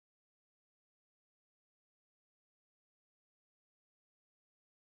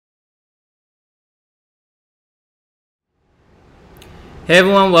Hey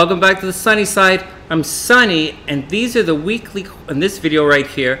everyone, welcome back to the Sunny Side. I'm Sunny, and these are the weekly, in this video right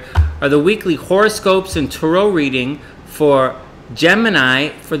here, are the weekly horoscopes and tarot reading for Gemini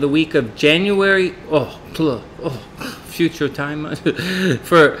for the week of January, future time,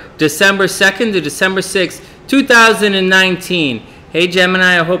 for December 2nd to December 6th, 2019. Hey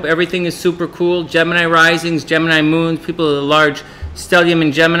Gemini, I hope everything is super cool. Gemini risings, Gemini moons, people with a large stellium in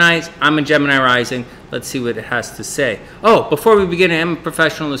Geminis. I'm a Gemini rising. Let's see what it has to say. Oh, before we begin, I am a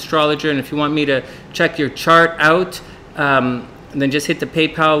professional astrologer, and if you want me to check your chart out, then just hit the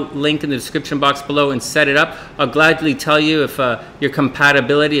PayPal link in the description box below and set it up. I'll gladly tell you if your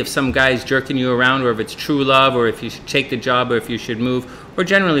compatibility, if some guy's jerking you around, or if it's true love, or if you should take the job, or if you should move, or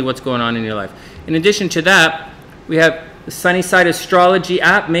generally what's going on in your life. In addition to that, we have the SunnySide Astrology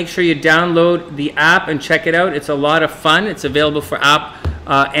app. Make sure you download the app and check it out. It's a lot of fun. It's available for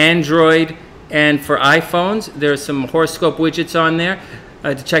Android and for iPhones. There's some horoscope widgets on there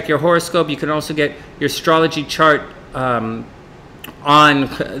to check your horoscope. You can also get your astrology chart on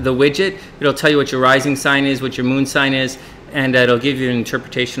the widget. It'll tell you what your rising sign is, what your moon sign is, and it'll give you an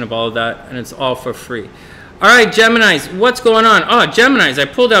interpretation of all of that, and it's all for free. All right, Geminis, what's going on? Oh, Geminis, I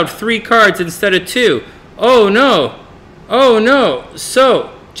pulled out 3 cards instead of 2. Oh no. Oh no.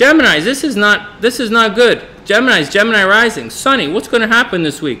 So, Geminis, this is not good. Geminis, Gemini rising. Sunny, what's going to happen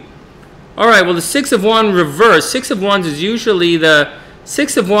this week? All right, well, the 6 of Wands reverse. 6 of Wands is usually the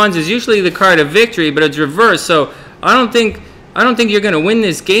card of victory, but it's reversed. So I don't think you're going to win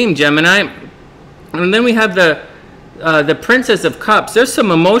this game, Gemini. And then we have the Princess of Cups. There's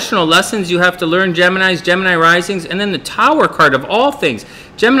some emotional lessons you have to learn, Geminis, Gemini risings, and then the Tower card of all things.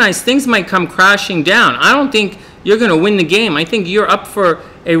 Geminis, things might come crashing down. I don't think you're going to win the game. I think you're up for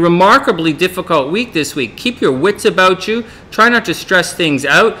a remarkably difficult week this week. Keep your wits about you. Try not to stress things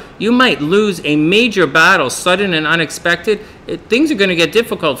out. You might lose a major battle, sudden and unexpected. Things are going to get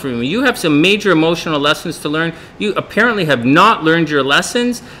difficult for you. You have some major emotional lessons to learn. You apparently have not learned your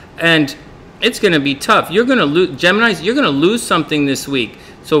lessons, and it's going to be tough. You're going to lose, Geminis, you're going to lose something this week.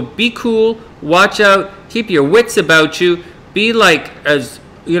 So be cool, watch out, keep your wits about you, be like as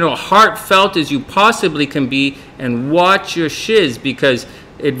heartfelt as you possibly can be, and watch your shiz, because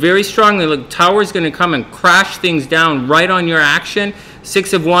it very strongly look Tower's going to come and crash things down right on your action.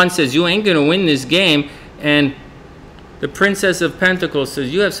 6 of Wands says you ain't going to win this game, and the Princess of Pentacles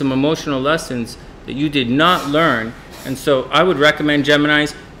says you have some emotional lessons that you did not learn. And so I would recommend,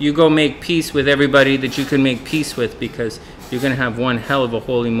 Geminis, you go make peace with everybody that you can make peace with, because you're going to have one hell of a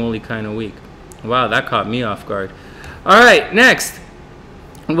holy moly kind of week. Wow, that caught me off guard. All right, next.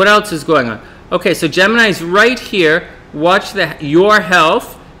 What else is going on? Okay, so Geminis right here, watch your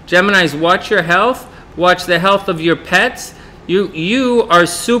health. Geminis, watch your health. Watch the health of your pets. You are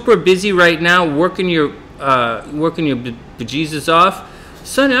super busy right now working your bejesus off.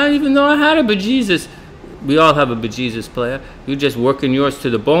 Son, I didn't even know I had a bejesus. We all have a bejesus, player. You're just working yours to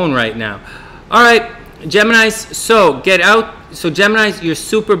the bone right now. All right, Geminis, so get out. So Geminis, you're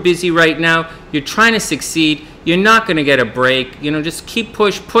super busy right now. You're trying to succeed. You're not going to get a break. Just keep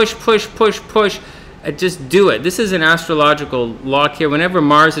push. Just do it. This is an astrological lock here. Whenever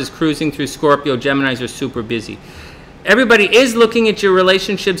Mars is cruising through Scorpio, Geminis are super busy. Everybody is looking at your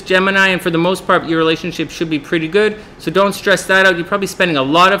relationships, Gemini, and for the most part, your relationship should be pretty good. So don't stress that out. You're probably spending a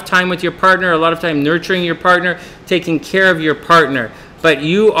lot of time with your partner, a lot of time nurturing your partner, taking care of your partner. But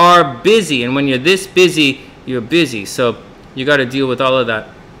you are busy, and when you're this busy, you're busy. So you got to deal with all of that.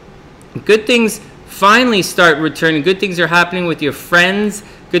 Good things finally start returning. Good things are happening with your friends.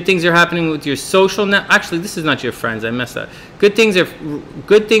 Good things are happening with your social net. Actually, this is not your friends. I messed up. Good things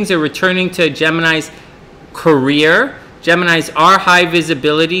are returning to Gemini's career. Geminis are high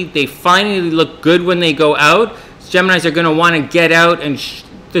visibility. They finally look good when they go out. Geminis are going to want to get out, and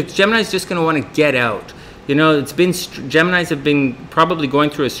the Geminis just going to want to get out. Geminis have been probably going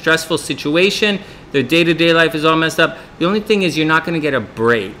through a stressful situation. Their day-to-day life is all messed up. The only thing is you're not going to get a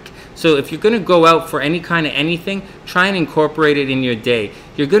break. So if you're going to go out for any kind of anything, try and incorporate it in your day.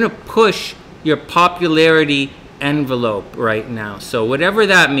 You're going to push your popularity envelope right now. So whatever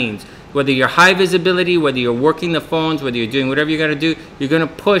that means, whether you're high visibility, whether you're working the phones, whether you're doing whatever you're going to do, you're going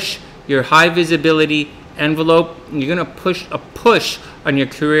to push your high visibility envelope. And you're going to push on your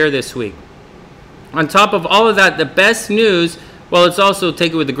career this week. On top of all of that, the best news, well, it's also,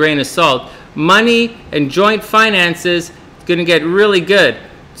 take it with a grain of salt, money and joint finances is going to get really good.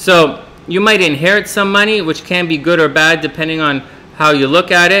 So you might inherit some money, which can be good or bad depending on how you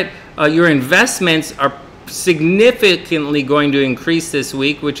look at it. Your investments are significantly going to increase this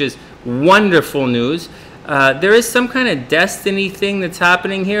week, which is wonderful news. There is some kind of destiny thing that's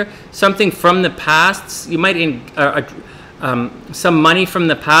happening here, something from the past. You might Some money from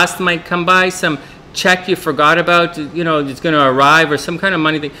the past might come by, some check you forgot about, you know, it's going to arrive, or some kind of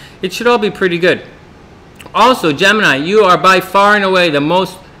money thing. It should all be pretty good. Also, Gemini, you are by far and away the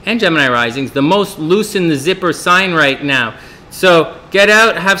most, and Gemini risings, the most loose in the zipper sign right now. So get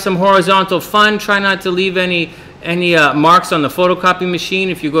out, have some horizontal fun. Try not to leave any marks on the photocopy machine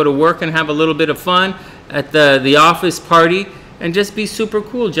if you go to work, and have a little bit of fun at the office party, and just be super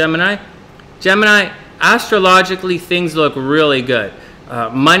cool, Gemini. Gemini, astrologically, things look really good.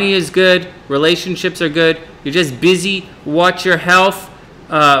 Money is good, relationships are good. You're just busy. Watch your health.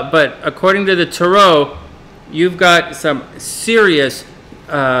 But according to the tarot, you've got some serious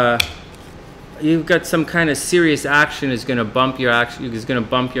you've got some kind of serious action is going to bump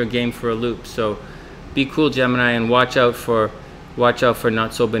your game for a loop. So be cool, Gemini, and watch out for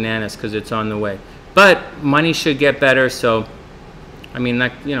not so bananas, because it's on the way. But money should get better, so I mean,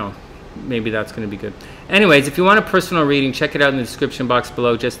 that, you know, maybe that's going to be good. Anyways, if you want a personal reading, check it out in the description box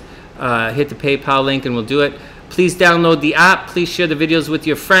below. Just hit the PayPal link and we'll do it. Please download the app. Please share the videos with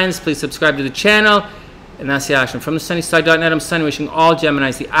your friends. Please subscribe to the channel. And that's the action. From TheSunnySide.net, I'm Sunny, wishing all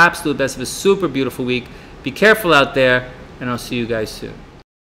Geminis the absolute best of a super beautiful week. Be careful out there, and I'll see you guys soon.